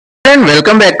Friend,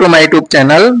 welcome back to my YouTube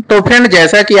channel. तो friend,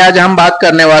 जैसा कि आज हम बात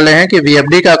करने वाले हैं कि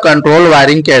वीएफडी का कंट्रोल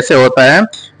वायरिंग कैसे होता है,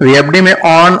 वीएफडी में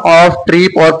ऑन ऑफ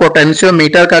ट्रिप और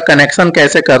पोटेंशियोमीटर का कनेक्शन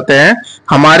कैसे करते हैं।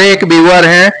 हमारे एक व्यूअर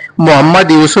हैं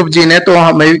मोहम्मद यूसुफ जी ने, तो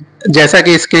हमें जैसा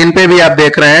कि स्क्रीन पे भी आप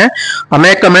देख रहे हैं,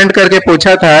 हमें कमेंट करके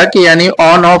पूछा था कि यानी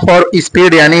ऑन ऑफ और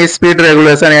स्पीड यानी स्पीड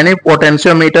रेगुलेशन यानी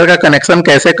पोटेंशियोमीटर का कनेक्शन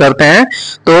कैसे करते हैं,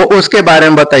 तो उसके बारे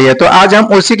में बताइए। तो आज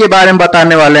हम उसी के बारे में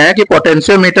बताने वाले हैं कि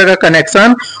पोटेंशियोमीटर का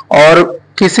कनेक्शन और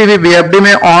किसी भी वीएफडी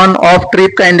में ऑन ऑफ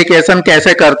ट्रिप का इंडिकेशन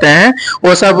कैसे करते हैं,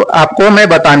 वो सब आपको मैं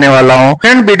बताने वाला हूं।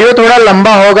 फ्रेंड, वीडियो थोड़ा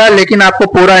लंबा होगा लेकिन आपको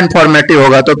पूरा इंफॉर्मेटिव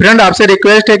होगा। तो फ्रेंड, आपसे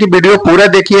रिक्वेस्ट है कि वीडियो पूरा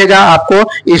देखिएगा।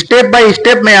 आपको स्टेप बाय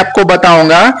स्टेप मैं आपको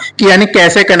बताऊंगा कि यानी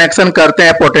कैसे कनेक्शन करते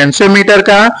हैं पोटेंशियोमीटर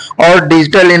का और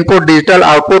डिजिटल इनपुट डिजिटल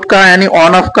आउटपुट का यानी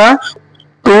ऑन ऑफ का,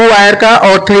 2 वायर का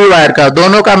और 3 वायर का,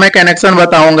 दोनों का मैं कनेक्शन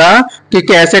बताऊंगा कि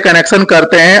कैसे कनेक्शन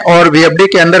करते हैं और वीएफडी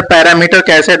के अंदर पैरामीटर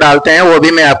कैसे डालते हैं, वो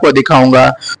भी मैं आपको दिखाऊंगा।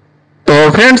 तो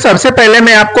फ्रेंड, सबसे पहले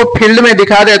मैं आपको फील्ड में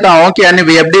दिखा देता हूं कि यानी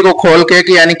वीएफडी को खोल के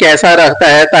कि यानी कैसा रहता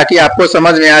है, ताकि आपको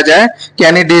समझ में आ जाए कि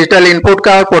यानी डिजिटल इनपुट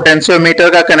का और पोटेंशियोमीटर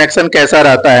का कनेक्शन कैसा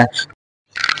रहता है।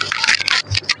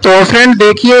 तो फ्रेंड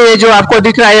देखिए, ये जो आपको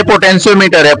दिख रहा है ये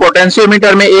पोटेंशियोमीटर है।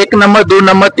 पोटेंशियोमीटर में 1 नंबर 2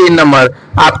 नंबर 3 नंबर,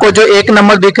 आपको जो 1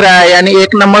 नंबर दिख रहा है यानी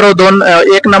 1 नंबर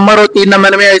और 3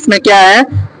 नंबर में इसमें क्या है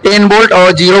 10 वोल्ट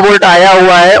और 0 वोल्ट आया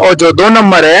हुआ है, और जो 2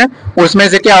 नंबर है उसमें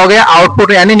से क्या हो गया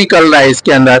आउटपुट यानी निकल रहा है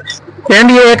इसके अंदर।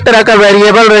 फ्रेंड, ये एक तरह का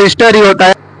वेरिएबल रजिस्टर ही होता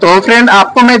है। तो फ्रेंड,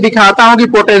 आपको मैं दिखाता हूँ कि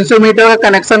पोटेंशियोमीटर का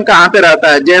कनेक्शन कहाँ पे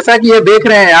रहता है। जैसा कि ये देख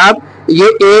रहे हैं आप, ये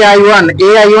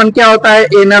AI1 क्या होता है,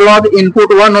 एनालॉग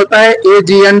इनपुट 1 होता है।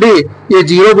 AGND ये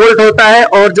 0 वोल्ट होता है,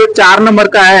 और जो 4 नंबर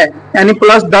का है यानी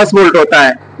प्लस 10 वोल्ट होता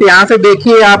है। तो यहाँ से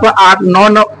देखिए आप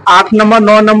 8 नंबर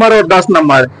 9 नंबर और 10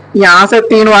 नंबर, यहाँ से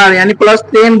 3 वायर यानी प्लस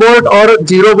 10 वोल्ट और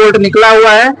 0 वोल्ट निकला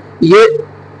हुआ है। ये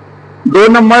 2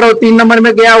 नंबर और 3 नंबर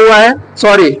में गया हुआ है,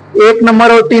 सॉरी 1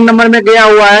 नंबर और 3 नंबर में गया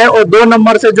हुआ है, और 2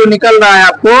 नंबर से जो निकल रहा है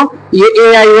आपको ये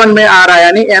AI1 में आ रहा है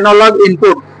यानी एनालॉग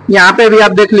इनपुट। यहाँ पे भी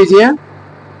आप देख लीजिए,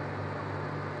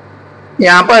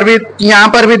 यहाँ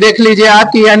पर भी देख लीजिए आप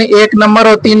कि यानी 1 नंबर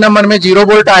और 3 नंबर में 0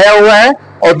 वोल्ट आया हुआ है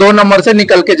और 2 नंबर से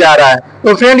निकल के जा रहा है।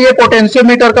 तो फ्रेंड, ये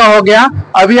पोटेंशियोमीटर का हो गया।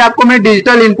 अभी आपको मैं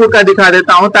डिजिटल इनपुट का दिखा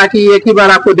देता हूं, ताकि एक ही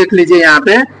बार आपको देख लीजिए।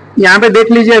 यहाँ पे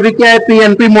देख लीजिए, अभी क्या है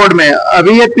PNP मोड में,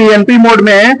 अभी ये PNP मोड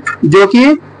में है, जो कि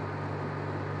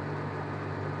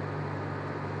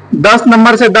 10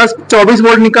 नंबर से 24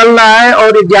 वोल्ट निकल रहा है,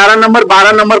 और 11 नंबर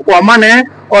 12 नंबर कॉमन है,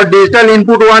 और डिजिटल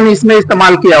इनपुट 1 इसमें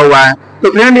इस्तेमाल किया हुआ है। तो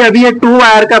फ्रेंड, अभी ये 2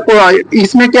 वायर का,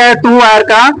 इसमें क्या है 2 वायर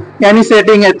का यानी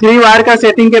सेटिंग है। 3 वायर का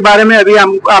सेटिंग के बारे में अभी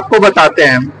हम आपको बताते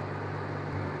हैं।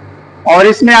 और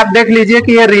इसमें आप देख लीजिए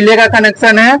कि ये रिले का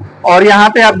कनेक्शन है, और यहाँ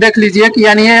पे आप देख लीजिए कि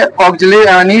यानी ये ऑक्सिलरी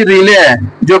यानी रिले है,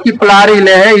 जो कि प्ला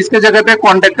रिले है। इसके जगह पे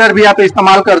कॉन्टेक्टर भी आप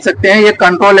इस्तेमाल कर सकते हैं। ये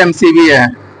कंट्रोल MCB है।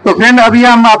 तो फ्रेंड, अभी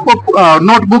हम आपको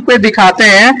नोटबुक पे दिखाते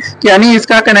हैं कि यानी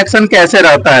इसका कनेक्शन कैसे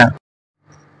रहता है।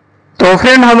 तो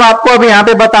फ्रेंड, हम आपको अभी यहाँ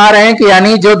पे बता रहे हैं कि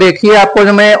यानी जो देखिए, आपको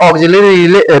जो मैं ऑक्सिलरी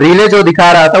रिले जो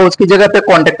दिखा रहा था उसकी जगह पे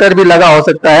कॉन्टेक्टर भी लगा हो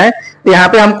सकता है। तो यहाँ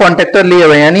पे हम कॉन्टेक्टर लिए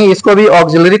हुए हैं, यानी इसको भी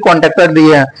ऑक्सिलरी कॉन्टेक्टर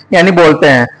दिए हैं यानी बोलते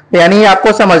हैं। यानी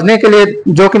आपको समझने के लिए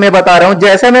जो कि मैं बता रहा हूँ,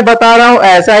 जैसे मैं बता रहा हूँ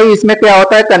ऐसा ही इसमें क्या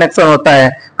होता है कनेक्शन होता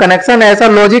है। कनेक्शन ऐसा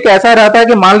लॉजिक ऐसा रहता है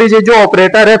कि मान लीजिए जो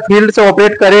ऑपरेटर है फील्ड से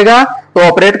ऑपरेट करेगा,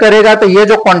 तो ये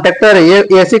जो कॉन्टेक्टर है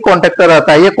ये एसी कॉन्टेक्टर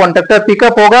रहता है। ये कॉन्टेक्टर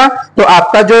पिकअप होगा तो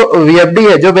आपका जो वीएफडी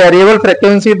है, जो वेरिएबल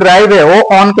फ्रीक्वेंसी ड्राइव है, वो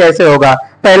ऑन कैसे होगा,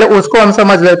 पहले उसको हम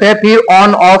समझ लेते हैं। फिर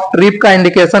ऑन ऑफ ट्रिप का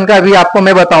इंडिकेशन का भी आपको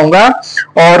मैं बताऊंगा,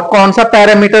 और कौन सा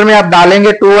पैरामीटर में आप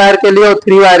डालेंगे 2 वायर के लिए और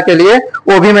 3 वायर के लिए,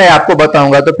 वो भी मैं आपको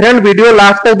बताऊंगा। तो फ्रेंड, वीडियो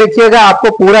लास्ट तक देखिएगा, आपको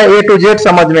पूरा A to Z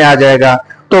समझ में आ जाएगा।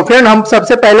 तो फ्रेंड, हम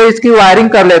सबसे पहले इसकी वायरिंग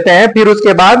कर लेते हैं, फिर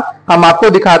उसके बाद हम आपको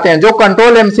दिखाते हैं। जो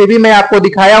कंट्रोल MCB मैं आपको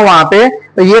दिखाया वहां पे,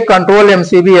 तो ये कंट्रोल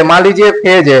MCB है। मान लीजिए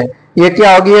फेज है, ये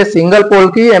क्या होगी, ये सिंगल पोल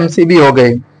की MCB हो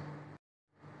गई।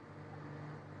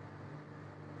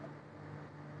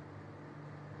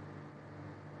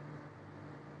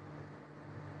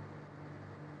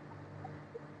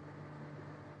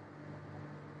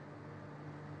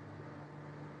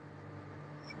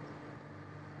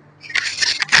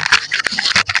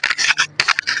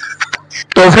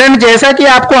 तो फ्रेंड, जैसा कि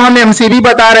आपको हम MCB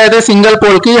बता रहे थे सिंगल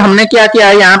पोल की, हमने क्या किया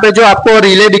है, यहाँ पे जो आपको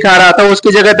रिले दिखा रहा था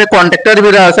उसकी जगह पे कॉन्टेक्टर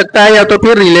भी रह सकता है या तो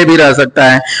फिर रिले भी रह सकता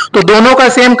है। तो दोनों का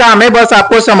सेम काम है, बस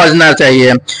आपको समझना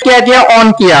चाहिए। क्या किया,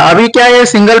 ऑन किया। अभी क्या है,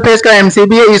 सिंगल फेज का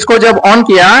MCB है, इसको जब ऑन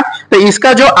किया तो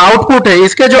इसका जो आउटपुट है,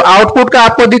 इसके जो आउटपुट का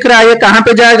आपको दिख रहा है ये कहाँ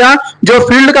पे जाएगा, जो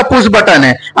फील्ड का पुश बटन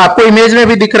है, आपको इमेज में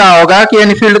भी दिख रहा होगा कि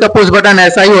यानी फील्ड का पुश बटन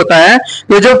ऐसा ही होता है।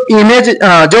 ये जो इमेज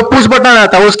जो पुश बटन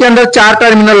आता है उसके अंदर 4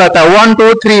 टर्मिनल आता है, 1 2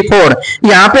 2 3 4।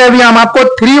 यहाँ पे अभी हम आपको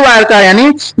 3 वायर का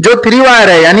यानी जो 3 वायर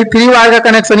है यानी 3 वायर का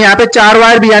कनेक्शन, यहाँ पे 4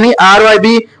 वायर भी यानी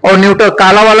RYB और न्यूट्रल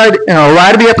काला वाला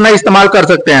वायर भी अपना इस्तेमाल कर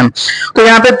सकते हैं। तो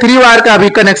यहाँ पे 3 वायर का भी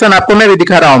कनेक्शन आपको मैं भी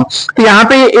दिखा रहा हूँ। तो यहाँ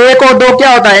पे 1 और 2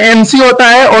 क्या होता है, MC होता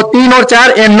है, और 3 और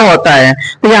 4 NO होता है।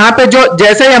 तो यहाँ पे जो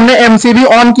जैसे ही हमने MCB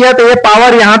ऑन किया तो ये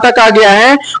पावर यहाँ तक आ गया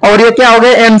है, और ये क्या हो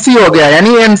गया, MC हो गया,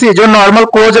 यानी MC जो नॉर्मल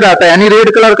क्लोज रहता है यानी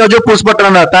रेड कलर का जो पुश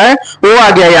बटन रहता है वो आ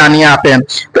गया यानी यहाँ पे।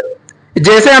 तो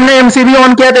जैसे हमने MCB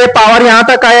ऑन किया तो ये पावर यहां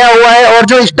तक आया हुआ है, और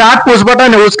जो स्टार्ट पुश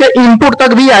बटन है उसके इनपुट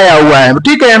तक भी आया हुआ है,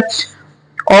 ठीक है।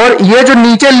 और ये जो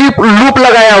नीचे लूप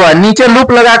लगाया हुआ है, नीचे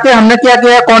लूप लगा के हमने क्या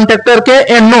किया, कॉन्टेक्टर के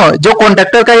NO, जो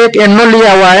कॉन्टेक्टर का एक NO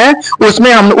लिया हुआ है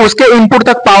उसमें हम उसके इनपुट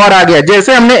तक पावर आ गया।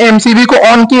 जैसे हमने MCB को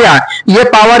ऑन किया, ये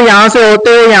पावर यहां से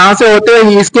होते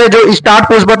हुए इसके जो स्टार्ट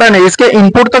पुश बटन है इसके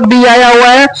इनपुट तक भी आया हुआ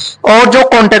है, और जो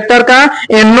कॉन्टेक्टर का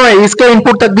NO है इसके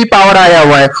इनपुट तक भी पावर आया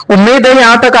हुआ है। उम्मीद है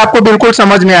यहां तक आपको बिल्कुल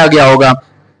समझ में आ गया होगा।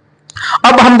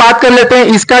 अब हम बात कर लेते हैं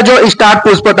इसका जो स्टार्ट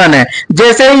पुश बटन है।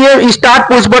 जैसे ये स्टार्ट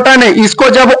पुश बटन है इसको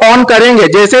जब ऑन करेंगे,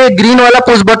 जैसे ग्रीन वाला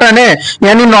पुश बटन है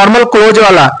यानी नॉर्मल क्लोज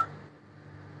वाला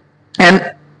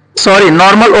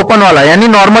नॉर्मल ओपन वाला, यानी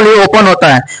नॉर्मल ये ओपन होता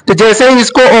है। तो जैसे ही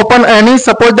इसको ओपन यानी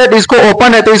सपोज दैट इसको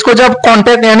ओपन है, तो इसको जब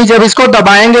कॉन्टेक्ट यानी जब इसको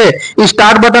दबाएंगे,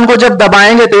 स्टार्ट बटन को जब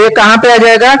दबाएंगे तो ये कहां पे आ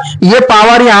जाएगा, ये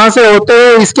पावर यहां से होते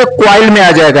हुए इसके कॉइल में आ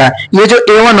जाएगा। ये जो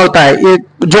A1 होता है, ये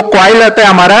जो कॉइल रहता है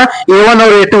हमारा A1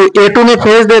 और A2 में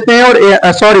फेज देते हैं, और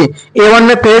A1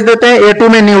 में फेज देते हैं, A2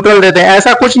 में न्यूट्रल देते हैं।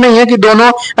 ऐसा कुछ नहीं है कि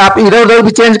दोनों आप इधर उधर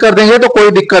भी चेंज कर देंगे तो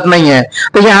कोई दिक्कत नहीं है।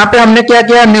 तो यहाँ पे हमने क्या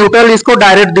किया, न्यूट्रल इसको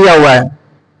डायरेक्ट दिया हुआ है,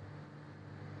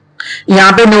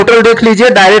 यहाँ पे न्यूट्रल देख लीजिए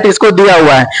डायरेक्ट इसको दिया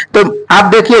हुआ है। तो आप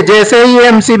देखिए जैसे ही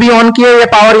MCB ऑन किए ये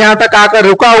पावर यहां तक आकर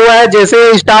रुका हुआ है,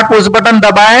 जैसे स्टार्ट पुश बटन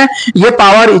दबाएं ये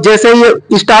पावर, जैसे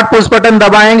ही स्टार्ट पुश बटन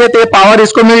दबाएंगे तो ये पावर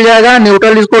इसको मिल जाएगा,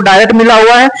 न्यूट्रल इसको डायरेक्ट मिला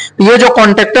हुआ है। ये जो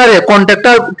कॉन्टेक्टर है,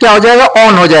 कॉन्टेक्टर क्या हो जाएगा,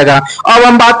 ऑन हो जाएगा। अब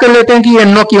हम बात कर लेते हैं कि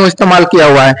NO क्यों इस्तेमाल किया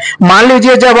हुआ है। मान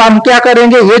लीजिए जब हम क्या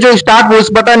करेंगे, ये जो स्टार्ट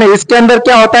पुश बटन है इसके अंदर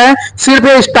क्या होता है, सिर्फ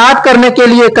स्टार्ट करने के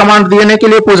लिए कमांड देने के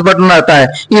लिए पुश बटन रहता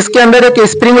है। इसके अंदर एक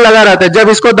स्प्रिंग लगा रहता है, जब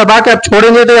इसको दबा के आप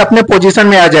छोड़ेंगे तो अपने पोजीशन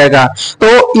में आ जाएगा। तो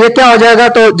ये क्या हो जाएगा,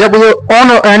 तो जब ये ऑन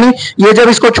यानी ये जब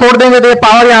इसको छोड़ देंगे तो ये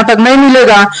पावर यहां तक नहीं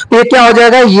मिलेगा। तो ये क्या हो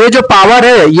जाएगा, ये जो पावर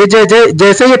है ये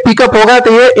जैसे ये पिकअप होगा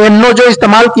तो ये NO जो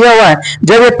इस्तेमाल किया हुआ है,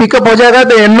 जब ये पिकअप हो जाएगा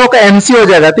तो NO का MC हो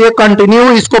जाएगा। तो ये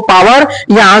कंटिन्यू इसको पावर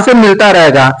यहां से मिलता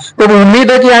रहेगा। तो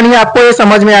उम्मीद है कि यानी आपको ये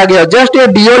समझ में आ गया। जस्ट ये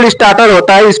ड्यूल स्टार्टर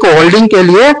होता है, इसको होल्डिंग के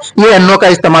लिए ये NO का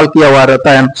इस्तेमाल किया हुआ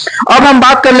रहता है। अब हम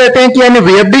बात कर लेते हैं कि यानी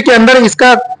VFD के अंदर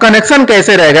इसका कनेक्शन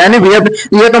कैसे रहेगा। यानी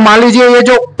ये तो मान लीजिए ये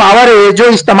जो पावर है जो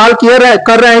इस्तेमाल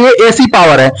कर रहे हैं ये AC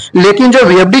पावर है, लेकिन जो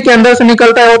VFD के अंदर से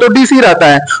निकलता है वो तो DC रहता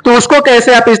है। तो उसको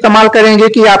कैसे आप इस्तेमाल करेंगे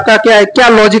कि आपका क्या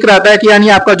लॉजिक रहता है कि यानी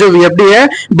आपका जो VFD है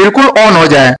बिल्कुल ऑन हो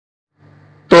जाए।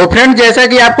 तो फ्रेंड जैसा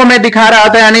कि आपको मैं दिखा रहा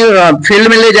था यानी फील्ड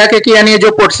में ले जाके कि यानी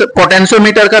जो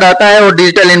पोटेंशियोमीटर का रहता है और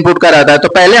डिजिटल इनपुट का रहता है। तो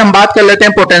पहले हम बात कर लेते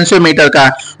हैं पोटेंशियोमीटर का।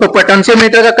 तो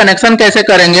पोटेंशियोमीटर का कनेक्शन कैसे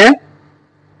करेंगे,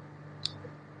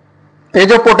 ये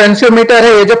जो पोटेंशियोमीटर है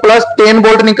ये जो प्लस 10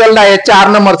 वोल्ट निकल रहा है 4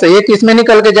 नंबर से, ये किस में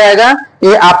निकल के जाएगा,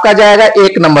 ये आपका जाएगा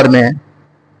 1 नंबर में,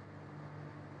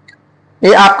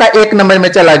 ये आपका 1 नंबर में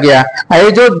चला गया।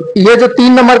 ये जो 3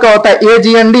 नंबर का होता है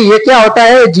AGND, ये क्या होता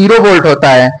है, 0 वोल्ट होता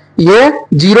है, ये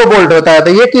 0 वोल्ट होता है।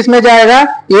 तो ये किस में जाएगा,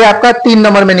 ये आपका 3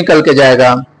 नंबर में निकल के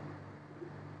जाएगा,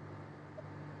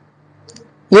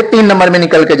 ये 3 नंबर में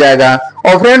निकल के जाएगा।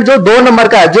 और फ्रेंड जो 2 नंबर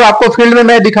का है, जो आपको फील्ड में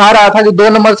मैं दिखा रहा था कि 2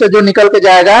 नंबर से जो निकल के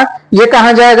जाएगा, ये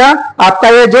कहां जाएगा, आपका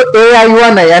ये जो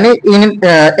AI1 है यानी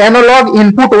एनालॉग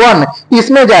इनपुट 1,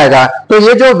 इसमें जाएगा। तो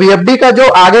ये जो VFD का जो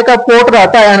आगे का पोर्ट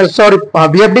रहता है,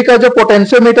 VFD का जो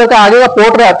पोटेंशियोमीटर का आगे का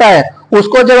पोर्ट रहता है,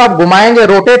 उसको जब आप घुमाएंगे,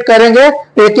 रोटेट करेंगे,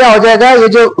 तो क्या हो जाएगा, ये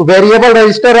जो वेरिएबल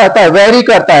रजिस्टर रहता है वेरी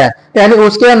करता है, यानी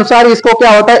उसके अनुसार इसको क्या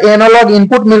होता है, एनालॉग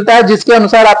इनपुट मिलता है, जिसके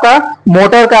अनुसार आपका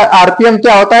मोटर का RPM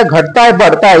क्या होता है, घटता है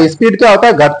बढ़ता है, स्पीड क्या होता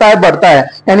है, घटता है बढ़ता है,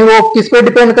 यानी वो किस पे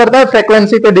डिपेंड करता है,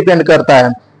 फ्रीक्वेंसी पे डिपेंड करता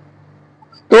है।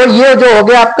 तो ये जो हो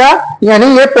गया आपका,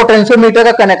 यानी ये पोटेंशियोमीटर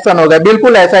का कनेक्शन हो गया,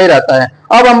 बिल्कुल ऐसा ही रहता है।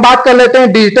 अब हम बात कर लेते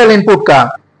हैं डिजिटल इनपुट का।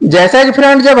 जैसा कि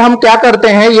फ्रेंड जब हम क्या करते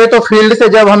हैं, ये तो फील्ड से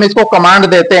जब हम इसको कमांड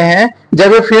देते हैं,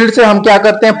 जब ये फील्ड से हम क्या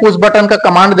करते हैं, पुश बटन का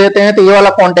कमांड देते हैं, तो ये वाला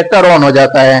कॉन्टेक्टर ऑन हो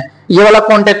जाता है, ये वाला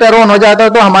कॉन्टेक्टर ऑन हो जाता है।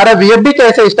 तो हमारा VFD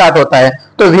कैसे स्टार्ट होता है,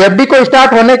 तो VFD को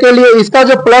स्टार्ट होने के लिए इसका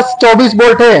जो प्लस 24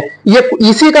 वोल्ट है, ये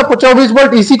इसी का 24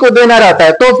 वोल्ट इसी को देना रहता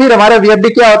है, तो फिर हमारा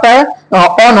VFD क्या होता है,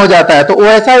 ऑन हो जाता है। तो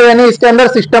वैसा यानी इसके अंदर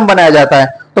सिस्टम बनाया जाता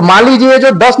है। तो मान लीजिए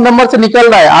जो 10 नंबर से निकल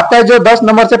रहा है आपका, जो 10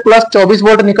 नंबर से प्लस 24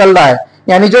 वोल्ट निकल रहा है,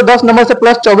 यानी जो 10 नंबर से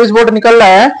प्लस 24 वोल्ट निकल रहा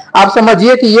है, आप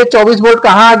समझिए कि ये 24 वोल्ट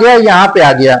कहां आ गया, यहां पे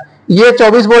आ गया, ये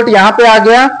 24 वोल्ट यहाँ पे आ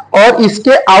गया और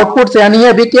इसके आउटपुट से यानी ये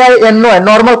अभी क्या है, एनओ है,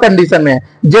 नॉर्मल कंडीशन में।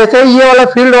 जैसे ही ये वाला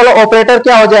फील्ड वाला ऑपरेटर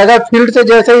क्या हो जाएगा, फील्ड से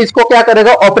जैसे ही इसको क्या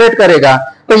करेगा, ऑपरेट करेगा,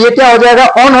 तो ये क्या हो जाएगा,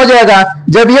 ऑन हो जाएगा।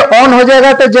 जब ये ऑन हो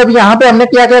जाएगा तो जब यहाँ पे हमने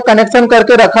क्या किया, कनेक्शन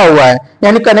करके रखा हुआ है,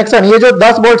 यानी कनेक्शन ये जो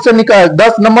 10 वोल्ट से निकल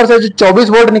 10 नंबर से जो 24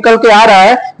 वोल्ट निकल के आ रहा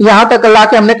है, यहां तक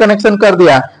लाके हमने कनेक्शन कर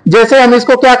दिया। जैसे हम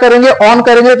इसको क्या करेंगे, ऑन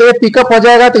करेंगे तो ये पिकअप हो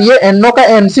जाएगा, तो ये एनओ का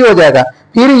एनसी हो जाएगा।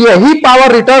 फिर यही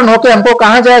पावर रिटर्न होके हमको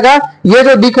कहां जाएगा, ये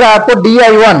जो दिख रहा है आपको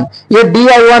DI1, ये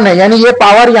DI1 है, यानी ये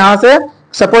पावर यहां से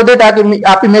सपोज दैट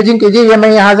आप इमेजिन कीजिए, ये मैं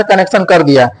यहां से कनेक्शन कर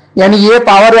दिया, यानी ये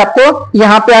पावर आपको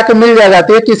यहां पे आके मिल जाएगा।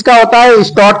 तो ये किसका होता है,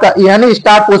 स्टार्ट का, यानी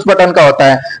स्टार्ट पुश बटन का होता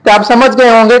है। तो आप समझ गए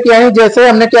होंगे कि यानी जैसे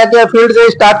हमने क्या किया, फील्ड से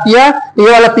स्टार्ट किया,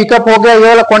 ये वाला पिकअप हो गया, ये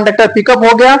वाला कॉन्टेक्टर पिकअप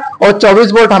हो गया और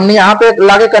 24 वोल्ट हमने यहाँ पे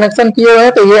लाके कनेक्शन किए हुए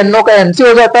हैं, तो ये एनओ का एनसी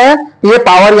हो जाता है। ये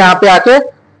पावर यहाँ पे आके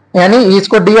यानी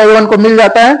इसको DI1 को मिल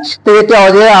जाता है, तो ये क्या हो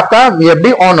जाएगा, आपका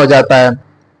VFD ऑन हो जाता है।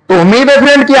 तो उम्मीद है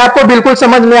फ्रेंड कि आपको बिल्कुल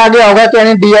समझ में आ गया होगा कि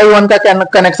यानी DI1 का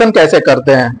कनेक्शन कैसे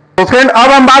करते हैं। तो फ्रेंड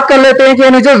अब हम बात कर लेते हैं कि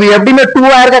यानी जो VFD में 2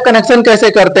 वायर का कनेक्शन कैसे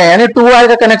करते हैं, यानी 2 वायर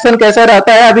का कनेक्शन कैसे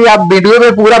रहता है। अभी आप वीडियो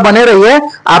में पूरा बने रहिए,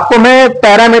 आपको मैं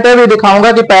पैरामीटर भी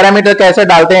दिखाऊंगा कि पैरामीटर कैसे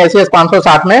डालते हैं ACS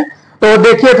 560 में। तो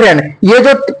देखिए फ्रेंड, ये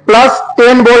जो प्लस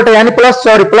 10 वोल्ट है, यानी प्लस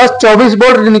 24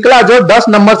 वोल्ट निकला, जो 10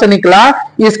 नंबर से निकला,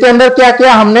 इसके अंदर क्या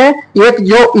किया हमने, एक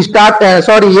जो स्टार्ट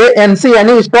ये एनसी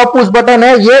यानी स्टॉप पुश बटन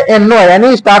है, ये एनओ है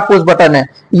यानी स्टार्ट पुश बटन है,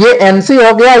 ये एनसी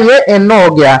हो गया, ये एनओ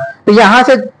हो गया। तो यहां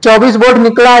से 24 वोल्ट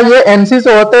निकला, ये एनसी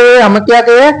से होते हुए हम क्या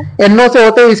किए, एनओ से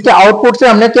होते हुए इसके आउटपुट से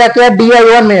हमने क्या किया,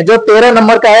 DI1 में जो 13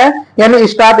 नंबर का है, यानी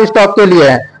स्टार्ट स्टॉप के लिए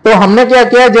है। तो हमने क्या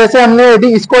किया, जैसे हमने यदि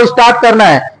इसको स्टार्ट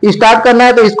करना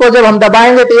है तो इसको जब हम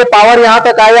दबाएंगे तो ये पावर यहां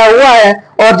तक आया हुआ है,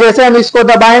 और जैसे हम इसको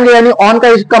दबाएंगे यानी ऑन का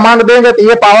कमांड देंगे तो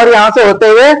ये पावर यहां से होते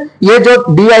हुए ये जो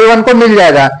DI1 को मिल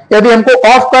जाएगा। यदि हमको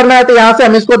ऑफ करना है तो यहां से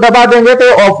हम इसको दबा देंगे तो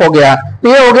ये ऑफ हो गया। तो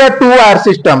ये हो गया 2 वायर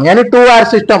सिस्टम, यानी 2 वायर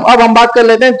सिस्टम। अब हम बात कर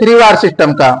लेते हैं 3 वायर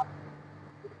सिस्टम का।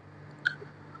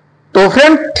 तो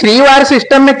फ्रेंड 3 वायर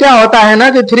सिस्टम में क्या होता है ना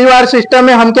कि 3 वायर सिस्टम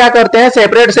में हम क्या करते हैं,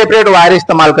 सेपरेट वायर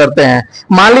इस्तेमाल करते हैं।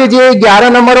 मान लीजिए 11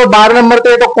 नंबर और 12 नंबर तो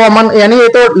ये तो कॉमन, यानी ये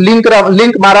तो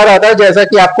लिंक मारा रहता है, जैसा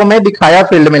कि आपको मैं दिखाया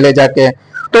फील्ड में ले जाके।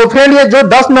 तो फ्रेंड ये जो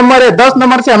 10 नंबर है, 10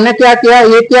 नंबर से हमने क्या किया,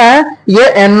 ये क्या है, ये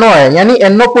एनओ है, यानी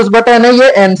एनओ पुश बटन है, ये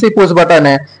एनसी पुश बटन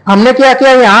है। हमने क्या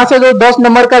किया, यहां से जो 10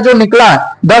 नंबर का जो निकला,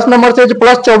 10 नंबर से जो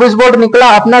प्लस 24 वोल्ट निकला,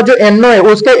 अपना जो एनओ है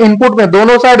उसके इनपुट में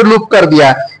दोनों साइड लूप कर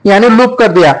दिया, यानी लूप कर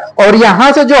दिया। और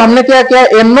यहां से जो हमने क्या किया,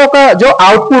 एनओ का जो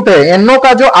आउटपुट है, एनओ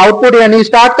का जो आउटपुट यानी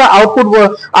स्टार्ट का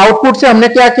आउटपुट से हमने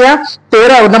क्या किया,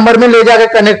 13 नंबर में ले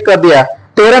जाकर कनेक्ट कर दिया,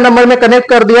 13 नंबर में कनेक्ट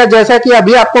कर दिया। जैसा कि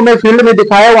अभी आपको मैं फील्ड में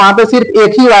दिखाया, वहां पे सिर्फ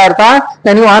एक ही वायर था,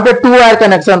 यानी वहां पे 2 वायर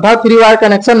कनेक्शन था, 3 वायर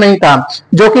कनेक्शन नहीं था,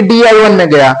 जो कि DI1 में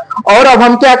गया। और अब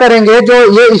हम क्या करेंगे, जो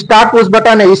ये स्टार्ट पुश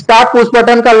बटन है, स्टार्ट पुश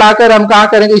बटन का लाकर हम कहां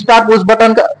करेंगे, स्टार्ट पुश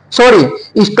बटन का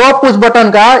स्टॉप पुश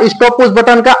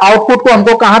बटन का आउटपुट को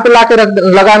हमको कहां पे लाके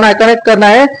लगाना है, कनेक्ट करना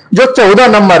है, जो 14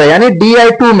 नंबर है, यानी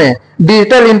DI2 में,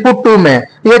 डिजिटल इनपुट 2 में,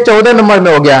 ये 14 नंबर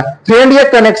में हो गया। फ्रेंड ये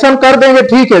कनेक्शन कर देंगे,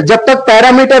 ठीक है, जब तक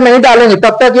पैरामीटर नहीं डालेंगे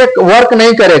तब तक ये वर्क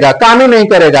नहीं करेगा, काम ही नहीं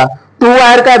करेगा, 2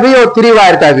 वायर का भी और 3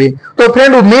 वायर का भी। तो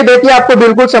फ्रेंड उम्मीद है कि आपको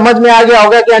बिल्कुल समझ में आ गया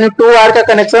होगा कि यानी 2 वायर का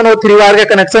कनेक्शन और 3 वायर का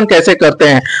कनेक्शन कैसे करते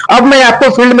हैं। अब मैं आपको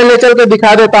फील्ड में ले चल के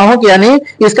दिखा देता हूं कि यानी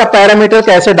इसका पैरामीटर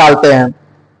कैसे डालते हैं।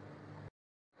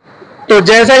 तो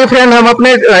जैसा ही फ्रेंड हम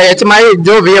अपने HMI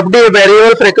जो VFD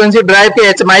वेरिएबल फ्रीक्वेंसी ड्राइव के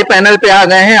HMI पैनल पे आ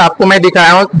गए हैं, आपको मैं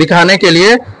दिखाने के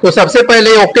लिए। तो सबसे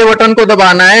पहले ओके बटन को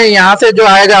दबाना है, यहाँ से जो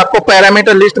आएगा आपको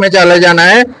पैरामीटर लिस्ट में चले जाना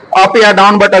है, अप या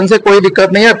डाउन बटन से कोई दिक्कत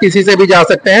नहीं है, आप किसी से भी जा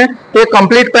सकते हैं। तो ये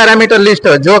कंप्लीट पैरामीटर लिस्ट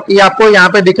है जो कि आपको यहाँ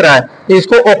पे दिख रहा है,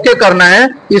 इसको ओके करना है।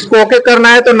 इसको ओके करना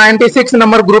है तो 96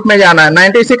 नंबर ग्रुप में जाना है,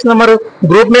 96 नंबर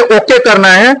ग्रुप में ओके करना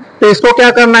है। तो इसको क्या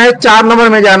करना है, 4 नंबर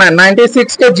में जाना है,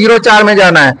 96 के 04 में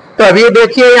जाना है। तो अभी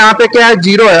देखिए यहाँ पे क्या है,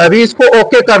 0 है, अभी इसको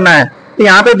ओके करना है। तो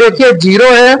यहाँ पे देखिए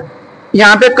 0 है,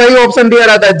 यहाँ पे कई ऑप्शन दिया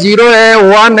रहता है, 0 है,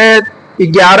 1 है,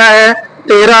 11 है,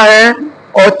 13 है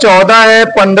और 14 है,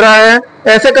 15 है,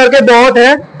 ऐसे करके बहुत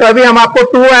है। तो अभी हम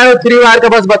आपको 2 वायर और 3 वायर का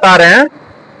बस बता रहे हैं।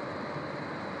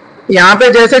 यहाँ पे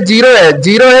जैसे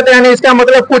 0 है तो यानी इसका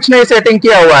मतलब कुछ नहीं सेटिंग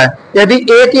किया हुआ है। यदि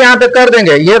एक यहाँ पे कर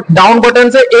देंगे, ये डाउन बटन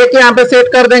से एक यहाँ पे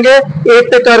सेट कर देंगे, एक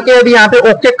पे करके यदि यहाँ पे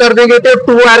ओके कर देंगे तो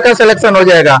 2 वायर का सिलेक्शन हो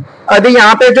जाएगा। यदि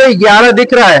यहाँ पे जो 11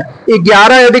 दिख रहा है,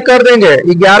 11 यदि कर देंगे,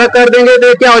 11 कर देंगे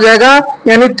तो क्या हो जाएगा,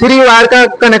 यानी 3 वायर का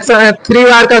कनेक्शन, 3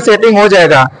 वायर का सेटिंग हो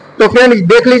जाएगा। तो फ्रेंड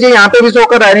देख लीजिए यहाँ पे भी शो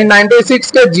कर रहा है,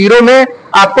 96 के 0 में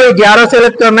आपको 11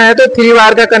 सेलेक्ट करना है तो 3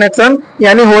 वायर का कनेक्शन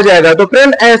यानी हो जाएगा। तो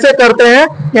फ्रेंड ऐसे करते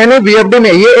हैं यानी VFD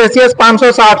में। ये ACS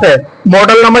 560 है,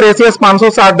 मॉडल नंबर ACS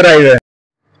 560 ड्राइव है।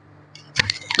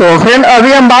 तो फ्रेंड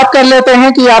अभी हम बात कर लेते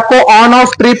हैं कि आपको ऑन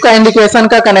ऑफ ट्रिप का इंडिकेशन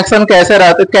का कनेक्शन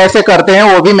कैसे करते हैं,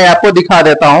 वो भी मैं आपको दिखा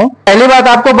देता हूं। पहली बात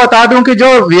आपको बता दूं कि जो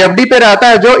वीएफडी पे रहता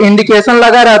है, जो इंडिकेशन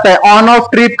लगा रहता है ऑन ऑफ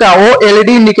ट्रिप का, वो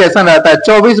एलईडी इंडिकेशन रहता है,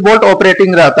 24 वोल्ट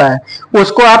ऑपरेटिंग रहता है।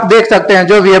 उसको आप देख सकते हैं,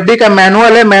 जो वीएफडी का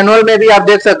मैनुअल है, मैनुअल में भी आप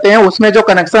देख सकते हैं, उसमें जो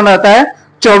कनेक्शन रहता है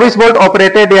 24 वोल्ट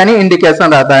ऑपरेटेड यानी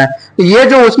इंडिकेशन रहता है। ये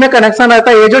जो उसमें कनेक्शन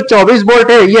रहता है, ये जो 24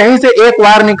 वोल्ट है, यहीं से एक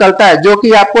वायर निकलता है जो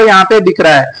कि आपको यहाँ पे दिख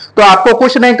रहा है। तो आपको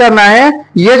कुछ नहीं करना है,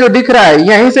 ये जो दिख रहा है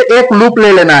यहीं से एक लूप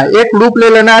ले लेना है, एक लूप ले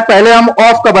लेना है। पहले हम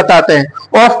ऑफ का बताते हैं,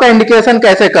 ऑफ का इंडिकेशन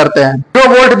कैसे करते हैं। 0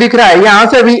 वोल्ट दिख रहा है, यहां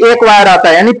से भी एक वायर आता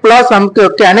है, यानी प्लस। हम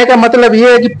कहने का मतलब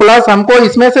ये है कि प्लस हमको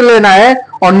इसमें से लेना है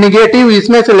और निगेटिव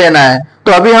इसमें से लेना है।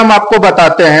 तो अभी हम आपको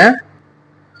बताते हैं।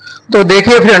 तो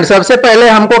देखिए फ्रेंड, सबसे पहले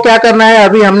हमको क्या करना है,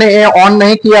 अभी हमने ये ऑन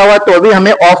नहीं किया हुआ, तो अभी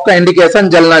हमें ऑफ का इंडिकेशन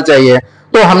जलना चाहिए।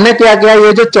 तो हमने क्या किया,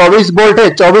 ये जो 24 वोल्ट है,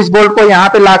 24 वोल्ट को यहाँ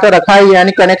पे लाकर रखा है,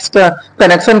 यानी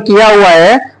कनेक्शन किया हुआ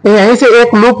है। यहीं से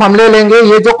एक लूप हम ले लेंगे,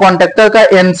 ये जो कॉन्टेक्टर का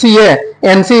एनसी है,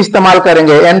 एनसी इस्तेमाल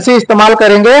करेंगे। एनसी इस्तेमाल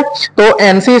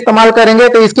करेंगे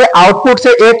तो इसके आउटपुट से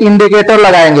एक इंडिकेटर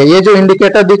लगाएंगे। ये जो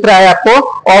इंडिकेटर दिख रहा है आपको,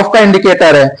 ऑफ का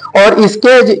इंडिकेटर है, और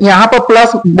इसके यहाँ पर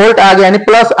प्लस वोल्ट आ गया, यानी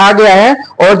प्लस आ गया है।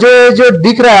 और जो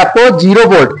दिख रहा है आपको 0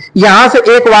 वोल्ट, यहां से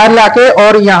एक वायर लाके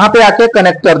और यहाँ पे आके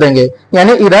कनेक्ट कर देंगे,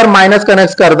 यानी इधर माइनस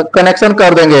कनेक्शन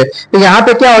कर देंगे। तो यहाँ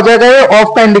पे क्या हो जाएगा, ये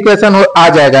ऑफ का इंडिकेशन आ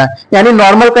जाएगा, यानी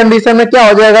नॉर्मल कंडीशन में क्या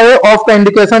हो जाएगा, ये ऑफ का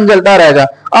इंडिकेशन जलता रहेगा।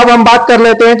 अब हम बात कर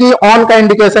लेते हैं कि ऑन का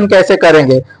इंडिकेशन कैसे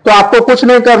करेंगे। तो आपको कुछ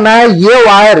नहीं करना है, ये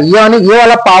वायर यानी ये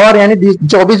वाला पावर यानी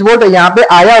 24 वोल्ट यहाँ पे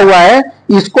आया हुआ है,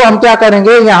 इसको हम क्या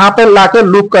करेंगे, यहाँ पे लाके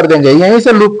लूप कर देंगे, यहीं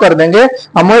से लूप कर देंगे।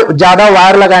 हमें ज्यादा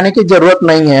वायर लगाने की जरूरत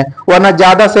नहीं है, वरना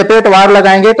ज्यादा सेपरेट वायर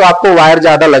लगाएंगे तो आपको वायर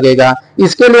ज्यादा लगेगा।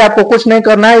 इसके लिए आपको कुछ नहीं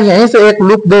करना है, यहीं से एक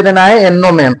लूप दे देना है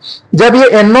एनओ में। जब ये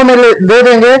एनओ में दे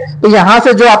देंगे तो यहां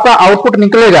से जो आपका आउटपुट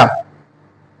निकलेगा,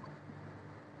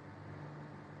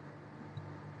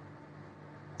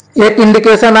 एक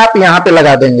इंडिकेशन आप यहां पे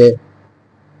लगा देंगे,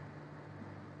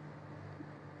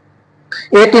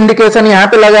 एक इंडिकेशन यहां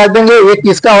पे लगा देंगे। एक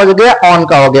किसका हो गया, ऑन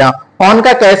का हो गया। ऑन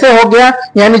का कैसे हो गया,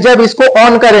 यानी जब इसको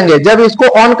ऑन करेंगे,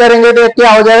 तो क्या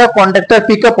हो जाएगा, कॉन्टेक्टर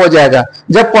पिकअप हो जाएगा।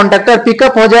 जब कॉन्टेक्टर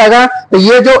पिकअप हो जाएगा तो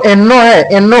ये जो एनओ है,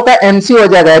 एनओ का एनसी हो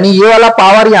जाएगा, यानी ये वाला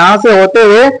पावर यहां से होते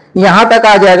हुए यहां तक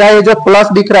आ जाएगा। ये जो प्लस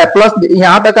दिख रहा है, प्लस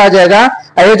यहां तक आ जाएगा।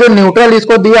 ये जो न्यूट्रल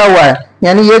इसको दिया हुआ है,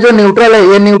 यानी ये जो न्यूट्रल है,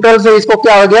 ये न्यूट्रल से इसको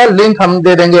क्या हो गया, लिंक हम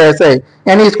दे देंगे ऐसे,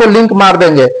 यानी इसको लिंक मार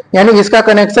देंगे, यानी इसका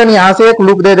कनेक्शन यहां से एक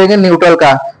लूप दे देंगे न्यूट्रल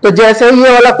का। तो जैसे ही ये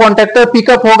वाला कॉन्टेक्टर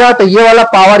पिकअप होगा तो ये वाला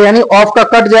पावर यानी ऑफ का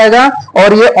कट जाएगा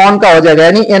और ये ऑन का हो जाएगा,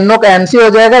 यानी एनओ का एनसी हो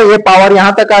जाएगा। ये पावर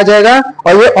यहां तक आ जाएगा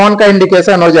और ये ऑन का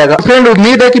इंडिकेशन हो जाएगा। फ्रेंड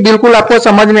उम्मीद है कि बिल्कुल आपको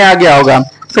समझ में आ गया होगा।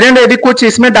 फ्रेंड यदि कुछ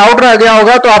इसमें डाउट रह गया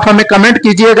होगा तो आप हमें कमेंट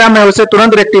कीजिएगा, मैं उसे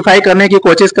तुरंत रेक्टिफाई करने की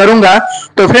कोशिश करूंगा।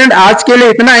 तो फ्रेंड आज के लिए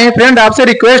इतना ही। फ्रेंड आपसे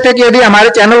रिक्वेस्ट है कि यदि हमारे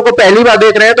चैनल को पहली बार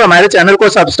देख रहे हैं तो हमारे चैनल को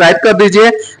सब्सक्राइब कर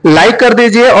दीजिए, लाइक कर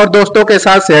दीजिए और दोस्तों के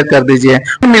साथ शेयर कर दीजिए।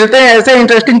 मिलते हैं ऐसे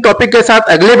इंटरेस्टिंग टॉपिक के साथ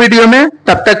अगले वीडियो में,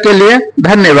 तब तक के लिए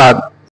धन्यवाद।